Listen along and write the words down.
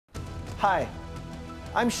Hi,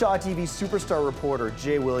 I'm Shaw TV superstar reporter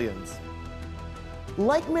j.williamez.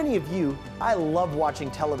 Like many of you, I love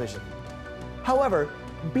watching television. However,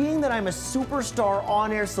 being that I'm a superstar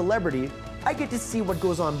on-air celebrity, I get to see what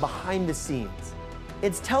goes on behind the scenes.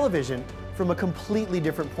 It's television from a completely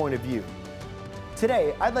different point of view.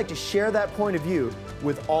 Today, I'd like to share that point of view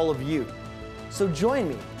with all of you. So join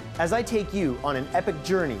me as I take you on an epic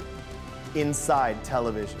journey inside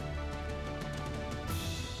television.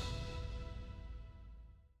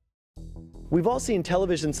 We've all seen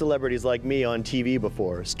television celebrities like me on TV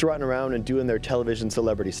before, strutting around and doing their television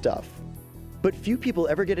celebrity stuff. But few people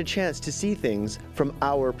ever get a chance to see things from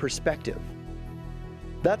our perspective.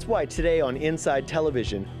 That's why today on Inside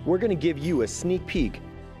Television, we're going to give you a sneak peek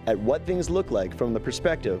at what things look like from the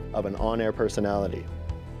perspective of an on-air personality.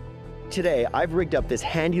 Today, I've rigged up this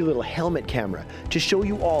handy little helmet camera to show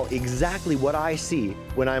you all exactly what I see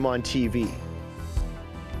when I'm on TV.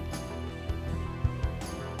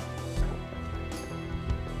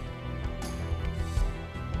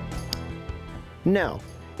 Now,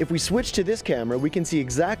 if we switch to this camera, we can see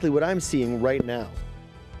exactly what I'm seeing right now.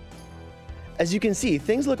 As you can see,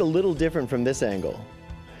 things look a little different from this angle.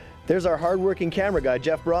 There's our hard-working camera guy,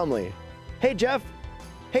 Jeff Bromley. Hey, Jeff!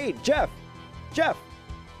 Hey, Jeff! Jeff!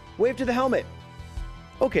 Wave to the helmet!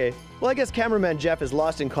 Okay, well, I guess cameraman Jeff is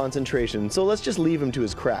lost in concentration, so let's just leave him to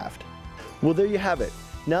his craft. Well, there you have it.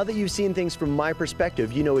 Now that you've seen things from my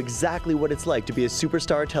perspective, you know exactly what it's like to be a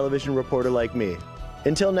superstar television reporter like me.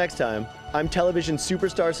 Until next time, I'm television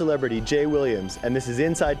superstar celebrity j.williamez, and this is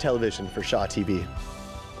Inside Television for Shaw TV.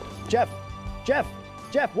 Jeff! Jeff!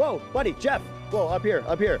 Jeff! Whoa, buddy! Jeff! Whoa, up here,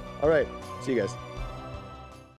 up here. All right, see you guys.